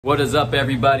What is up,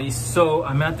 everybody? So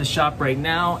I'm at the shop right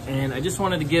now and I just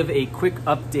wanted to give a quick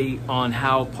update on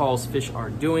how Paul's fish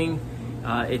are doing.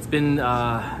 They've been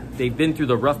through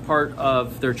the rough part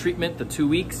of their treatment, the 2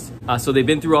 weeks. So they've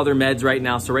been through all their meds right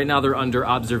now. So right now they're under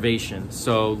observation.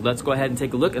 So let's go ahead and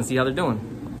take a look and see how they're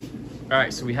doing. All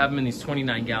right, so we have them in these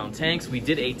 29-gallon tanks. We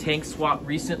did a tank swap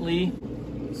recently.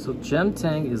 So Gem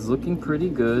Tank is looking pretty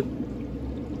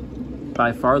good.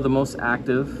 By far the most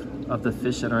active of the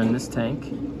fish that are in this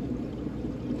tank.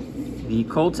 The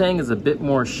Cold Tang is a bit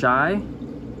more shy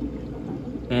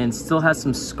and still has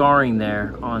some scarring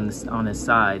there on his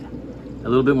side. A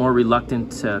little bit more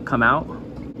reluctant to come out.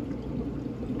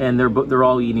 And they're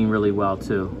all eating really well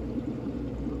too.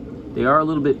 They are a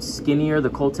little bit skinnier. The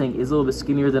Cold Tang is a little bit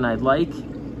skinnier than I'd like.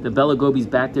 The Bella Gobi's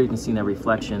back there. You can see that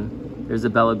reflection. There's a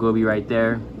Bella Gobi right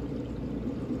there.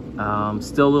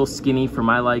 Still a little skinny for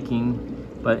my liking.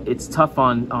 But it's tough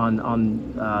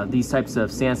on these types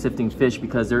of sand sifting fish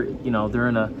because they're in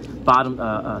a bottom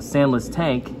sandless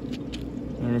tank,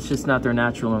 and it's just not their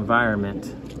natural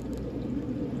environment.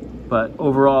 But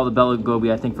overall, the Bella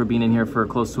Gobi, I think, for being in here for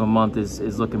close to a month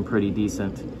is looking pretty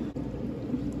decent.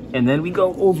 And then we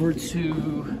go over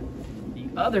to the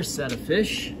other set of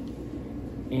fish,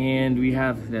 and we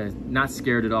have the not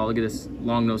scared at all. Look at this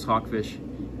long-nosed hawkfish,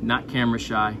 not camera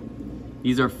shy.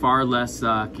 These are far less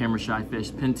camera shy fish.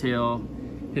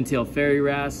 Pintail fairy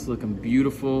wrasse, looking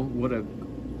beautiful. What a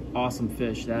awesome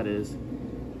fish that is.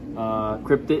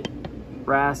 Cryptid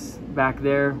wrasse back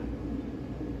there,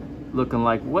 looking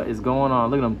like, what is going on?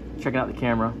 Look at him checking out the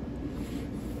camera.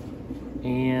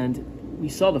 And we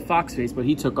saw the fox face, but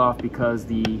he took off because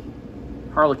the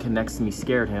harlequin next to me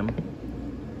scared him.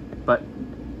 But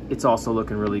it's also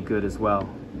looking really good as well.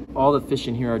 All the fish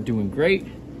in here are doing great.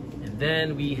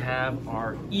 Then we have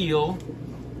our eel,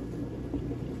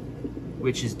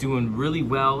 which is doing really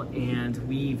well, and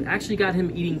we've actually got him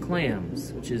eating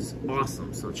clams, which is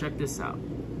awesome. So check this out.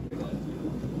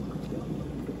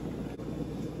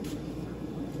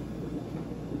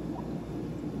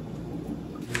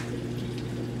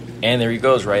 And there he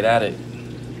goes, right at it.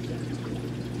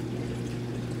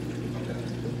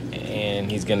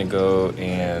 And he's gonna go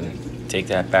and take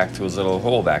that back to his little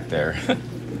hole back there.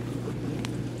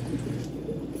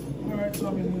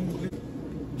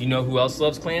 You know who else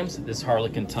loves clams? This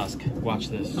harlequin tusk. Watch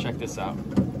this. Check this out.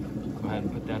 Go ahead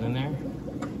and put that in there.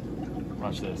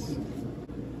 Watch this.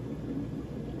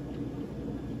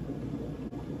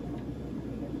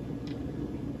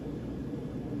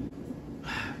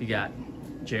 You got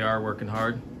JR working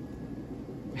hard.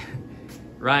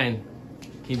 Ryan,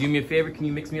 can you do me a favor? Can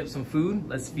you mix me up some food?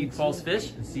 Let's feed Paul's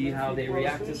fish and see how they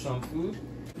react to some food.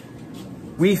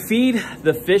 We feed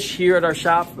the fish here at our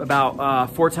shop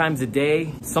about 4 times a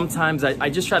day. Sometimes I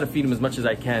just try to feed them as much as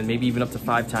I can, maybe even up to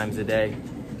 5 times a day.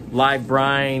 Live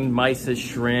brine, mysis,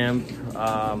 shrimp.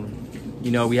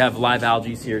 We have live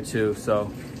algae here too.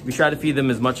 So we try to feed them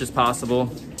as much as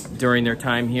possible during their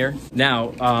time here.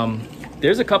 Now,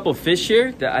 there's a couple of fish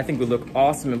here that I think would look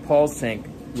awesome in Paul's tank,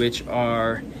 which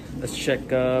are, let's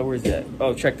check, where is that?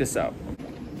 Oh, check this out.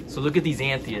 So look at these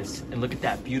anthias and look at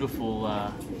that beautiful,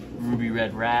 ruby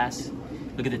red wrasse.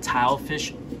 Look at the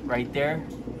tilefish right there.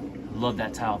 Love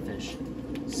that tilefish.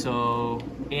 So,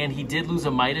 and he did lose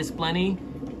a Midas blenny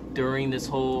during this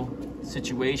whole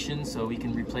situation, so we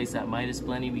can replace that Midas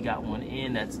blenny. We got one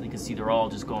in. You can see they're all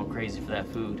just going crazy for that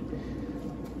food.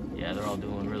 Yeah, they're all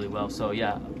doing really well. So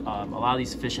yeah, a lot of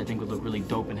these fish I think would look really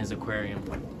dope in his aquarium.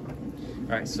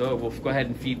 All right, so we'll go ahead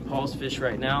and feed Paul's fish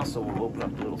right now. So we'll open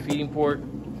up the little feeding port.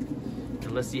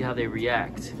 Let's see how they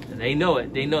react. And they know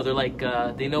it. They know. They're like,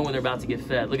 they know when they're about to get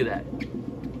fed. Look at that.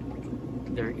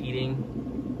 They're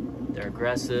eating. They're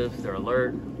aggressive. They're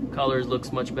alert. Colors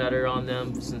looks much better on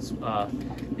them since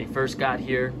they first got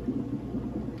here.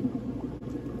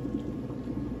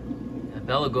 The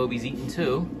Bella Gobi's eating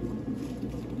too.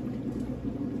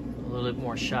 A little bit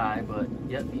more shy, but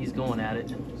yep, he's going at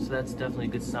it. So that's definitely a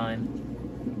good sign.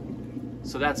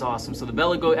 So that's awesome. So the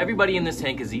Bella Gobi, everybody in this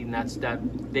tank is eating.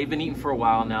 They've been eating for a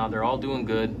while now. They're all doing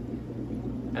good.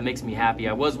 That makes me happy.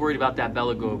 I was worried about that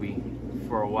Bella Gobi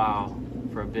for a while,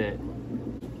 for a bit.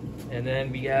 And then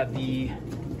we have the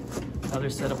other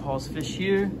set of Paul's fish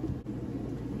here.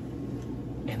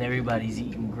 And everybody's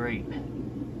eating great.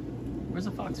 Where's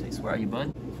the fox face? Where are you,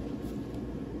 bud?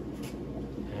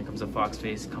 And here comes a fox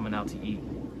face coming out to eat.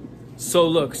 So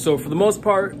look, so for the most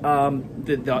part,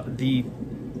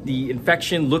 the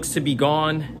infection looks to be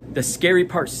gone. The scary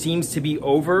part seems to be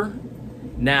over.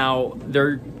 Now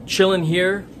they're chilling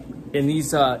here in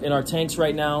these in our tanks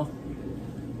right now.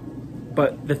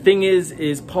 But the thing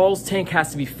is Paul's tank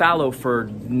has to be fallow for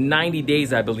 90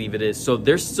 days, I believe it is. So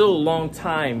there's still a long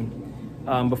time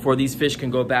before these fish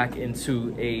can go back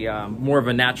into a more of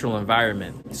a natural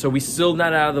environment. So we're still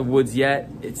not out of the woods yet.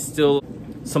 It's still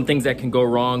some things that can go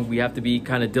wrong. We have to be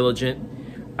kind of diligent.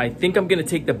 I think I'm gonna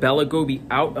take the Bella Goby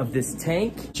out of this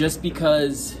tank just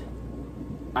because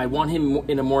I want him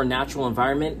in a more natural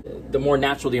environment. The more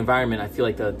natural the environment, I feel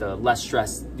like the less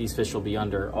stress these fish will be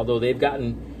under, although they've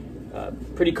gotten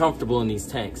pretty comfortable in these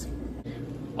tanks.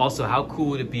 Also, how cool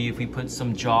would it be if we put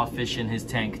some jawfish in his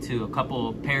tank too? A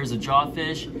couple pairs of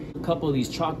jawfish, a couple of these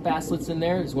chalk basslets in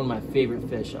there. Is one of my favorite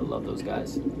fish. I love those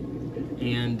guys.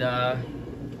 And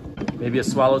maybe a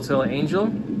swallowtail angel,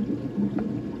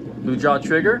 blue jaw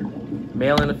trigger,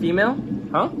 male and a female,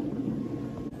 huh?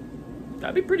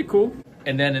 That'd be pretty cool.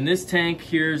 And then in this tank,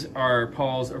 here's our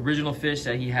Paul's original fish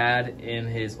that he had in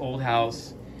his old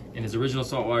house, in his original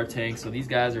saltwater tank. So these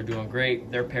guys are doing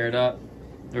great. They're paired up.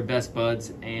 They're best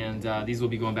buds, and these will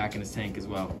be going back in his tank as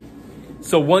well.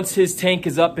 So once his tank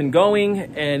is up and going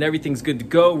and everything's good to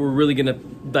go, we're really gonna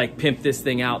like pimp this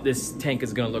thing out. This tank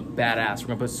is gonna look badass. We're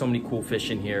gonna put so many cool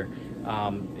fish in here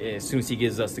as soon as he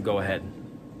gives us the go ahead.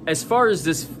 As far as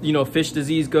this, fish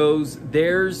disease goes,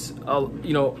 there's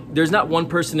not one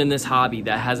person in this hobby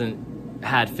that hasn't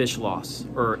had fish loss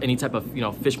or any type of,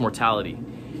 fish mortality.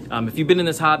 If you've been in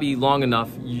this hobby long enough,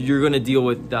 you're gonna deal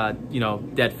with,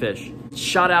 dead fish.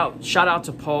 Shout out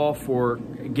to Paul for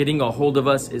getting a hold of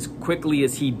us as quickly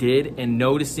as he did and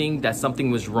noticing that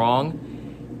something was wrong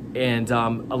and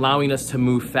allowing us to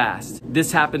move fast.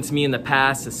 This happened to me in the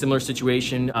past, a similar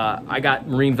situation. I got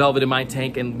marine velvet in my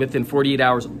tank, and within 48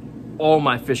 hours, all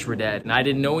my fish were dead. And I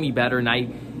didn't know any better, and I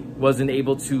wasn't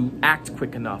able to act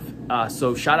quick enough.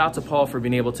 So shout out to Paul for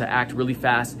being able to act really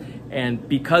fast. And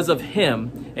because of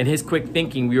him and his quick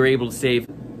thinking, we were able to save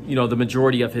the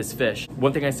majority of his fish.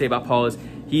 One thing I say about Paul is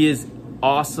he is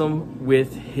awesome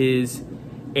with his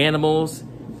animals,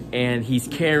 and he's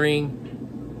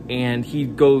caring, and he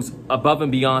goes above and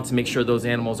beyond to make sure those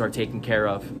animals are taken care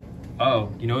of.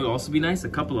 Oh, it would also be nice, a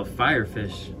couple of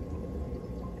firefish.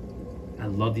 I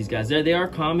love these guys. They are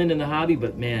common in the hobby,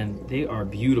 but man, they are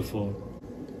beautiful.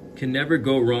 Can never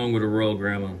go wrong with a Royal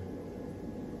Grandma.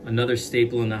 Another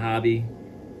staple in the hobby.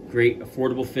 Great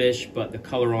affordable fish, but the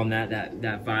color on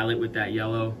that violet with that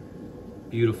yellow,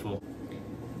 beautiful.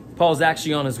 Paul's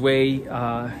actually on his way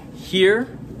here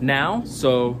now,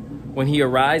 so when he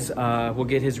arrives, we'll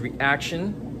get his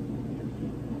reaction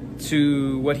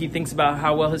to what he thinks about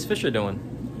how well his fish are doing.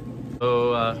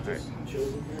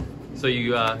 So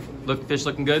you fish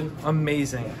looking good?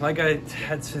 Amazing. Like I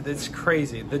had said, it's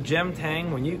crazy. The gem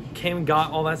tang, when you came and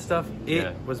got all that stuff,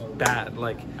 it was bad.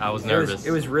 Like I was nervous.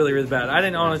 It was really, really bad. I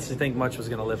didn't honestly think much was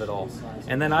gonna live at all.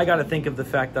 And then I got to think of the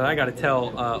fact that I got to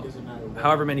tell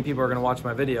however many people are gonna watch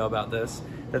my video about this,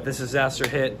 that this disaster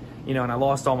hit, and I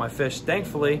lost all my fish.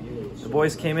 Thankfully, the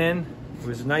boys came in. It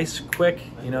was nice, quick.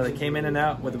 They came in and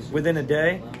out within a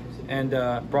day, and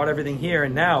brought everything here.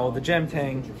 And now the gem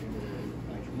tang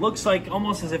looks like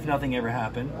almost as if nothing ever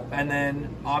happened. And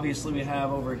then obviously we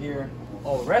have over here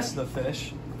all the rest of the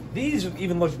fish. These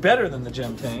even look better than the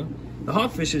gem tang. The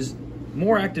hawkfish is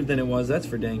more active than it was, that's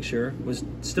for dang sure. Was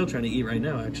still trying to eat right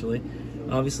now, actually.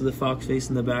 Obviously the fox face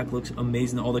in the back looks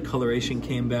amazing. All the coloration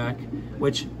came back,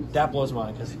 which that blows my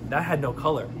mind because that had no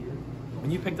color.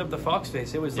 When you picked up the fox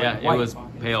face, it was like white. It was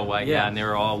pale white, yeah, and they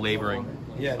were all laboring.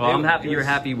 Yeah, well, I'm happy you're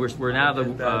happy. We're not out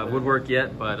of the woodwork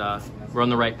yet, but we're on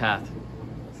the right path.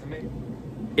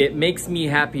 It makes me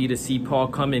happy to see Paul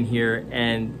come in here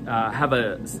and have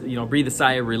breathe a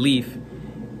sigh of relief,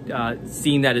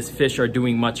 seeing that his fish are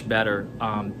doing much better.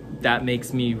 That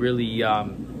makes me really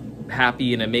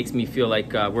happy, and it makes me feel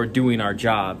like we're doing our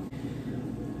job.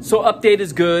 So update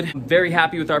is good. I'm very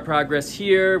happy with our progress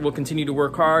here. We'll continue to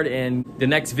work hard, and the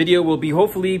next video will be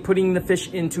hopefully putting the fish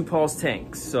into Paul's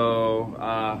tank.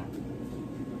 So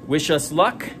wish us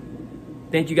luck.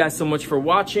 Thank you guys so much for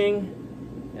watching.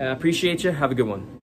 Appreciate you. Have a good one.